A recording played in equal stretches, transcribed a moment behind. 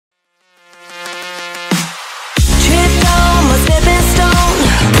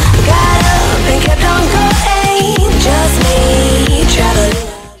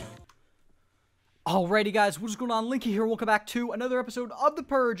Alrighty guys, what's going on? Linky here, welcome back to another episode of the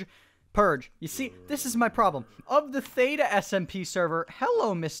Purge. You see, this is my problem. Of the Theta SMP server.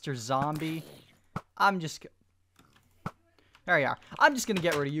 Hello, Mr. Zombie. There you are. I'm just gonna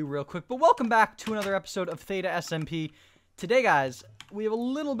get rid of you real quick, but welcome back to another episode of Theta SMP. Today, guys, we have a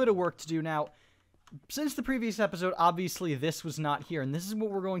little bit of work to do now. Since the previous episode, obviously, this was not here, and this is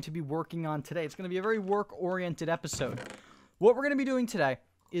what we're going to be working on today. It's going to be a very work-oriented episode. What we're going to be doing today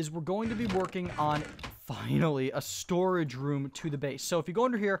is we're going to be working on, finally, a storage room to the base. So if you go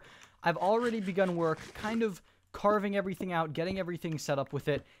under here, I've already begun work, kind of carving everything out, getting everything set up with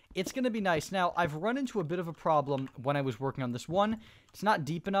it. It's going to be nice. Now, I've run into a bit of a problem when I was working on this. One, it's not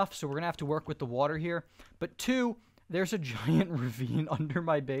deep enough, so we're going to have to work with the water here. But two, there's a giant ravine under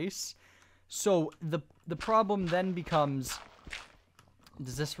my base. So the problem then becomes...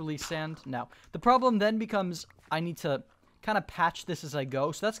 Does this release sand? No. The problem then becomes I need to kind of patch this as I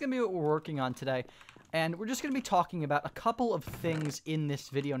go. So that's going to be what we're working on today. And we're just going to be talking about a couple of things in this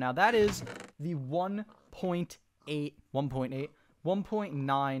video. Now, that is the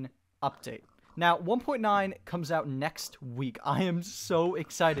 1.9 update. Now, 1.9 comes out next week. I am so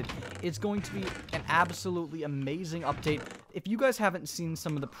excited. It's going to be an absolutely amazing update. If you guys haven't seen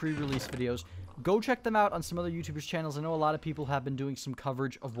some of the pre-release videos, go check them out on some other YouTubers' channels. I know a lot of people have been doing some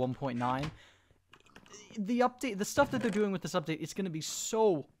coverage of 1.9. The stuff that they're doing with this update, it's going to be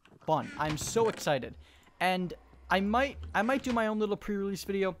so fun. I'm so excited. And I might do my own little pre-release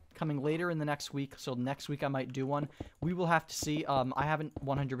video coming later in the next week. So next week I might do one. We will have to see. I haven't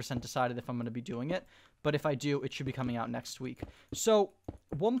 100% decided if I'm going to be doing it. But if I do, it should be coming out next week. So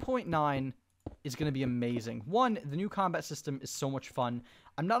 1.9 is going to be amazing. One, the new combat system is so much fun.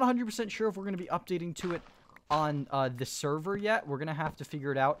 I'm not 100% sure if we're going to be updating to it on the server yet. We're going to have to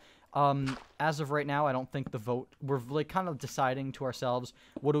figure it out. As of right now, I don't think the vote, we're like kind of deciding to ourselves,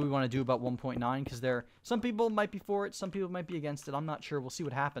 what do we want to do about 1.9, because some people might be for it, some people might be against it, I'm not sure, we'll see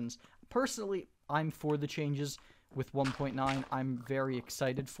what happens. Personally, I'm for the changes with 1.9, I'm very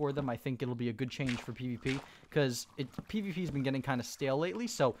excited for them. I think it'll be a good change for PvP, because PvP's been getting kind of stale lately,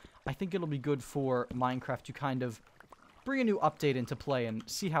 so I think it'll be good for Minecraft to kind of bring a new update into play and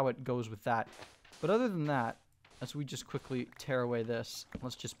see how it goes with that. But other than that, as we just quickly tear away this,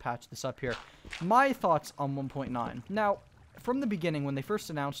 let's just patch this up here. My thoughts on 1.9. Now, from the beginning, when they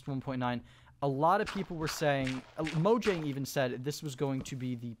first announced 1.9, a lot of people were saying, Mojang even said this was going to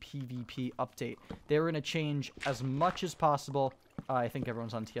be the PvP update. They were going to change as much as possible. I think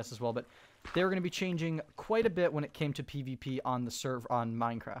everyone's on TS as well, but they were going to be changing quite a bit when it came to PvP on the server on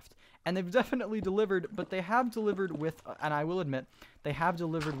Minecraft. And they've definitely delivered, but they have delivered with, and I will admit, they have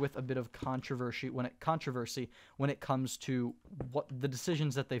delivered with a bit of controversy when it comes to what the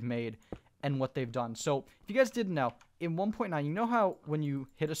decisions that they've made and what they've done. So, if you guys didn't know, in 1.9, you know how when you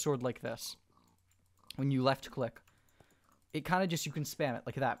hit a sword like this, when you left click, it kind of just, you can spam it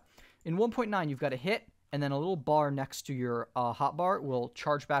like that. In 1.9, you've got to hit, and then a little bar next to your hotbar will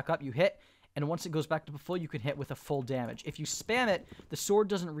charge back up. You hit, and once it goes back to full, you can hit with a full damage. If you spam it, the sword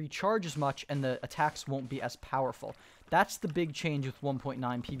doesn't recharge as much, and the attacks won't be as powerful. That's the big change with 1.9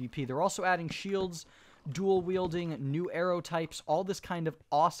 PvP. They're also adding shields, dual wielding, new arrow types, all this kind of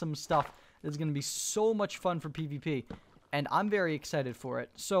awesome stuff that's going to be so much fun for PvP, and I'm very excited for it.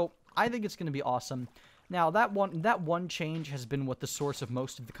 So I think it's going to be awesome. Now, that one change has been what the source of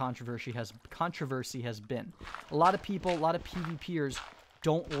most of the controversy has been. A lot of people, a lot of PvPers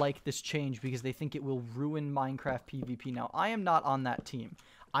don't like this change because they think it will ruin Minecraft PvP. Now, I am not on that team.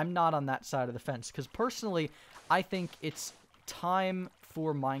 I'm not on that side of the fence because personally, I think it's time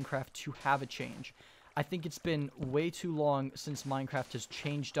for Minecraft to have a change. I think it's been way too long since Minecraft has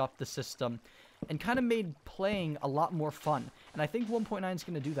changed up the system and kind of made playing a lot more fun. And I think 1.9 is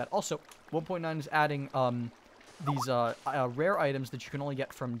going to do that. Also, 1.9 is adding these rare items that you can only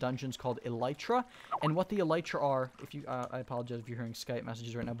get from dungeons called Elytra. And what the Elytra are, if you, I apologize if you're hearing Skype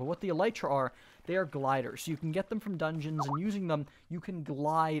messages right now, but what the Elytra are, they are gliders. So you can get them from dungeons, and using them, you can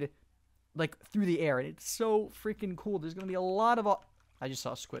glide, like, through the air. And it's so freaking cool. There's going to be a lot of... I just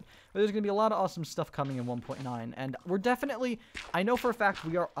saw a squid. But there's going to be a lot of awesome stuff coming in 1.9. And we're definitely... I know for a fact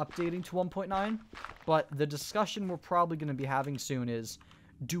we are updating to 1.9. But the discussion we're probably going to be having soon is,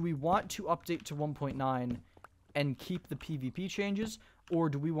 do we want to update to 1.9 and keep the PvP changes? Or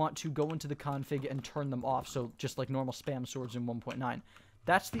do we want to go into the config and turn them off? So just like normal spam swords in 1.9.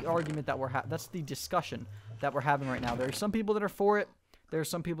 That's the argument that that's the discussion that we're having right now. There are some people that are for it. There are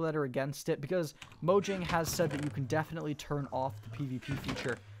some people that are against it, because Mojang has said that you can definitely turn off the PvP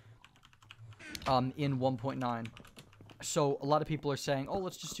feature in 1.9. So a lot of people are saying, oh,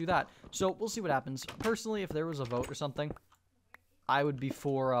 let's just do that. So we'll see what happens. Personally, if there was a vote or something, I would be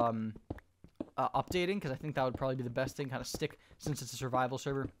for updating, because I think that would probably be the best thing. Kind of stick, since it's a survival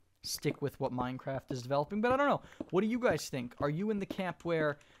server, stick with what Minecraft is developing. But I don't know. What do you guys think? Are you in the camp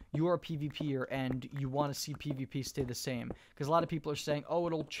where you're a PvPer and you want to see PvP stay the same? Because a lot of people are saying, oh,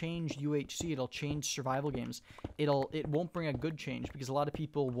 it'll change UHC, it'll change survival games. It won't bring a good change, because a lot of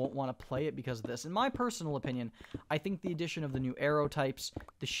people won't want to play it because of this. In my personal opinion, I think the addition of the new arrow types,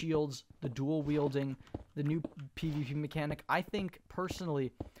 the shields, the dual wielding, the new PvP mechanic, I think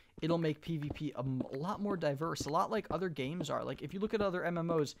personally it'll make PvP a lot more diverse, a lot like other games are. Like, if you look at other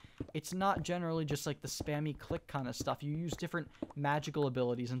MMOs, it's not generally just like the spammy click kind of stuff. You use different magical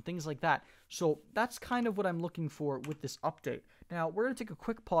abilities and things like that. So that's kind of what I'm looking for with this update. Now, we're going to take a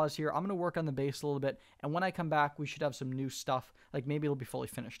quick pause here. I'm going to work on the base a little bit, and when I come back, we should have some new stuff. Like, maybe it'll be fully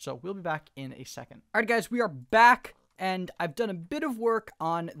finished. So we'll be back in a second. All right, guys, we are back. And I've done a bit of work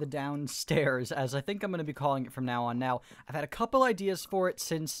on the downstairs, as I think I'm going to be calling it from now on. Now, I've had a couple ideas for it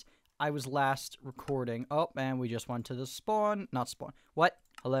since I was last recording. Oh, man, we just went to the spawn. Not spawn. What?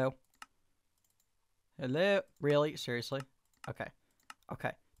 Hello? Hello? Really? Seriously? Okay.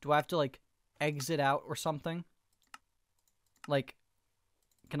 Okay. Do I have to, like, exit out or something? Like,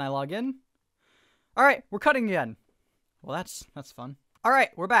 can I log in? All right, we're cutting again. Well, that's fun. All right,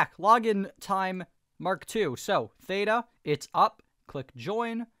 we're back. Login time Mark 2. So, Theta, it's up. Click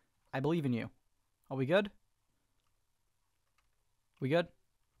join. I believe in you. Are we good? We good?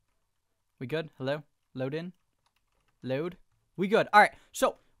 We good? Hello? Load in? Load? We good. All right.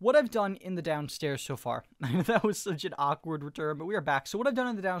 So, what I've done in the downstairs so far, that was such an awkward return, but we are back. So, what I've done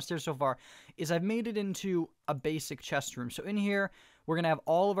in the downstairs so far is I've made it into a basic chest room. So, in here, we're going to have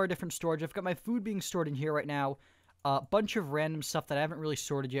all of our different storage. I've got my food being stored in here right now. A bunch of random stuff that I haven't really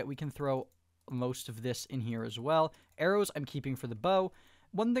sorted yet. We can throw most of this in here as well. Arrows I'm keeping for the bow.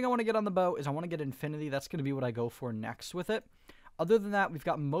 One thing I want to get on the bow is I want to get infinity. That's going to be what I go for next with it. Other than that, we've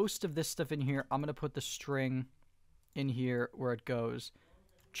got most of this stuff in here. I'm going to put the string in here where it goes.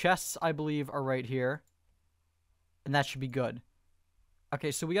 Chests, I believe, are right here. And that should be good.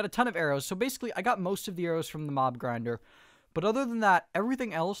 Okay, so we got a ton of arrows. So basically, I got most of the arrows from the mob grinder. But other than that,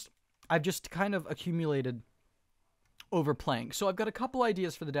 everything else, I've just kind of accumulated over playing. So I've got a couple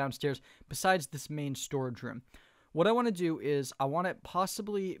ideas for the downstairs besides this main storage room. What I want to do is I want to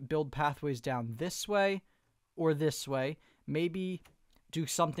possibly build pathways down this way or this way. Maybe do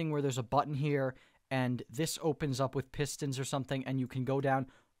something where there's a button here and this opens up with pistons or something and you can go down.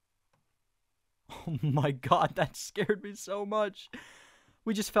 Oh my god, that scared me so much.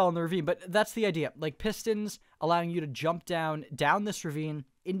 We just fell in the ravine, but that's the idea. Like pistons allowing you to jump down this ravine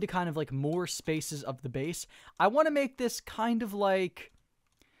into kind of like more spaces of the base. I want to make this kind of like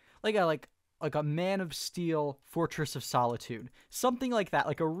a Man of Steel Fortress of Solitude. Something like that,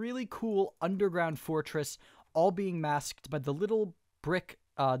 like a really cool underground fortress, all being masked by the little brick,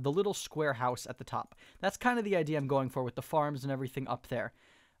 the little square house at the top. That's kind of the idea I'm going for with the farms and everything up there.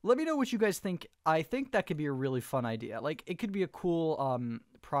 Let me know what you guys think. I think that could be a really fun idea. Like, it could be a cool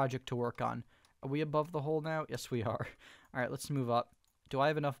project to work on. Are we above the hole now? Yes, we are. All right, let's move up. Do I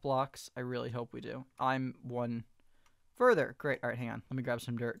have enough blocks? I really hope we do. I'm one further. Great. All right, hang on. Let me grab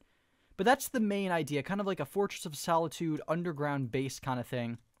some dirt. But that's the main idea, kind of like a Fortress of Solitude underground base kind of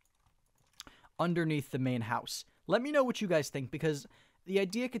thing underneath the main house. Let me know what you guys think, because the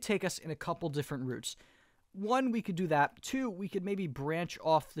idea could take us in a couple different routes. One, we could do that. Two, we could maybe branch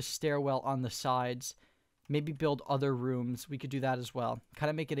off the stairwell on the sides. Maybe build other rooms. We could do that as well. Kind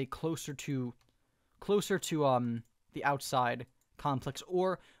of make it a closer to the outside complex.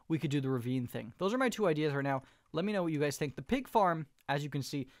 Or we could do the ravine thing. Those are my two ideas right now. Let me know what you guys think. The pig farm, as you can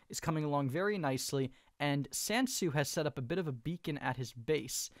see, is coming along very nicely. And Sansu has set up a bit of a beacon at his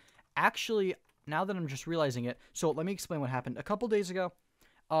base. Actually, now that I'm just realizing it, so let me explain what happened. A couple days ago,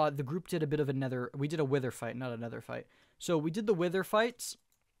 the group did a bit of we did a wither fight, not another fight. So we did the wither fights,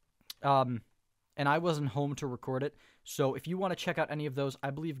 and I wasn't home to record it. So if you want to check out any of those,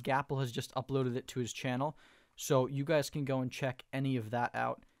 I believe Gapple has just uploaded it to his channel. So you guys can go and check any of that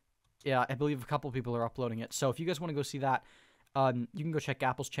out. Yeah, I believe a couple people are uploading it. So if you guys want to go see that, you can go check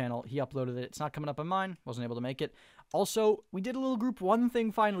Gapple's channel. He uploaded it. It's not coming up on mine. Wasn't able to make it. Also, we did a little Group 1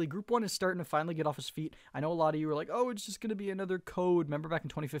 thing finally. Group 1 is starting to finally get off his feet. I know a lot of you were like, oh, it's just going to be another code. Remember back in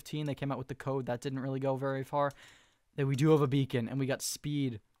 2015, they came out with the code. That didn't really go very far. Then we do have a beacon, and we got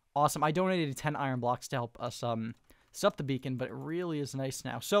speed. Awesome. I donated 10 iron blocks to help us set up the beacon, but it really is nice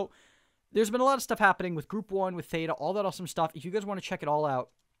now. So, there's been a lot of stuff happening with Group 1, with Theta, all that awesome stuff. If you guys want to check it all out,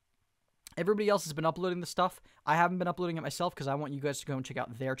 everybody else has been uploading the stuff. I haven't been uploading it myself because I want you guys to go and check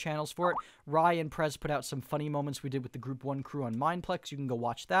out their channels for it. Rye and Prez put out some funny moments we did with the Group 1 crew on Mineplex. You can go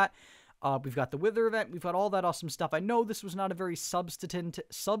watch that. We've got the Wither event. We've got all that awesome stuff. I know this was not a very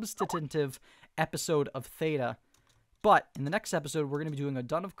substantive episode of Theta, but in the next episode, we're going to be doing a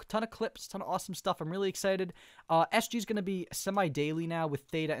ton of clips, ton of awesome stuff. I'm really excited. SG is going to be semi-daily now with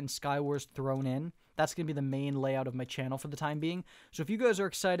Theta and Skywars thrown in. That's going to be the main layout of my channel for the time being. So if you guys are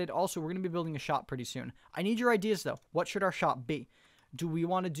excited, also, we're going to be building a shop pretty soon. I need your ideas, though. What should our shop be? Do we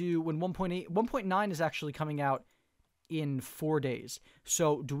want to do when 1.9 is actually coming out in 4 days?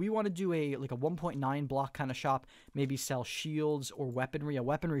 So do we want to do a 1.9 block kind of shop? Maybe sell shields or weaponry. A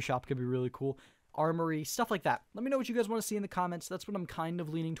weaponry shop could be really cool. Armory, stuff like that. Let me know what you guys want to see in the comments. That's what I'm kind of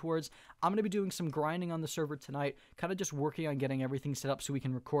leaning towards. I'm going to be doing some grinding on the server tonight, kind of just working on getting everything set up so we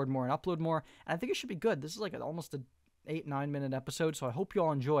can record more and upload more, and I think it should be good. This is like almost a 8-9 minute episode, so I hope you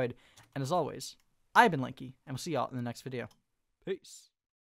all enjoyed, and as always, I've been Linky, and we'll see y'all in the next video. Peace.